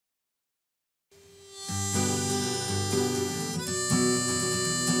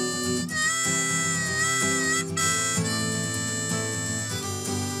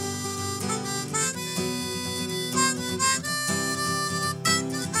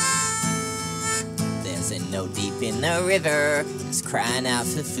minnow deep in the river is crying out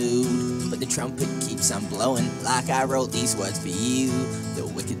for food, but the trumpet keeps on blowing like I wrote these words for you. The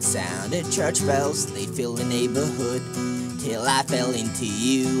wicked sound of church bells, they fill the neighborhood, till I fell into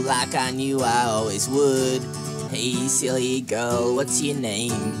you like I knew I always would. Hey silly girl, what's your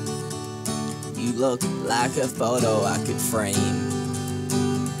name? You look like a photo I could frame.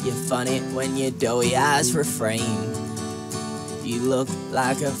 You're funny when your doughy eyes refrain. You look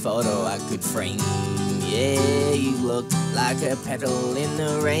like a photo I could frame. Yeah, you look like a petal in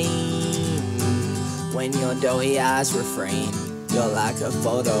the rain. When your doughy eyes refrain, you're like a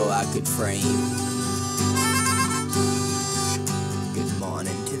photo I could frame. Good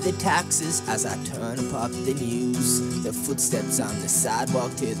morning to the taxis as I turn and pop the news. The footsteps on the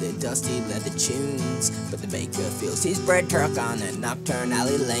sidewalk to the dusty leather tunes. But the baker fills his bread truck on a nocturne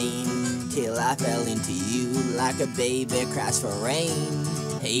alley lane, till I fell into you like a baby cries for rain.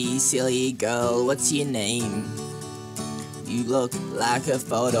 Hey silly girl, what's your name? You look like a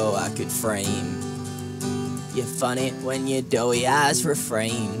photo I could frame. You're funny when your doughy eyes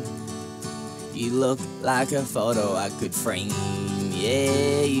refrain. You look like a photo I could frame.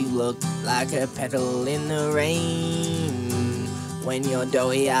 Yeah, you look like a petal in the rain. When your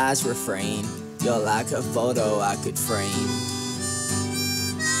doughy eyes refrain, you're like a photo I could frame.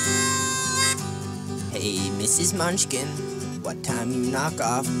 Hey Mrs. Munchkin, what time you knock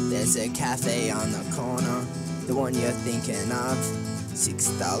off? There's a cafe on the corner, the one you're thinking of.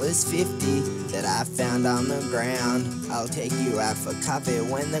 $6.50 that I found on the ground. I'll take you out for coffee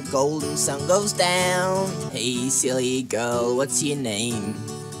when the golden sun goes down. Hey silly girl, what's your name?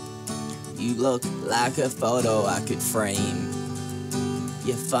 You look like a photo I could frame.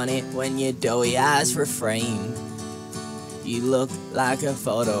 You're funny when your doughy eyes refrain. You look like a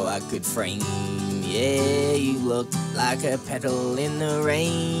photo I could frame. Yeah, you look like a petal in the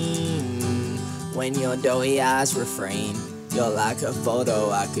rain. When your doughy eyes refrain, you're like a photo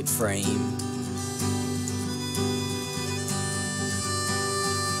I could frame.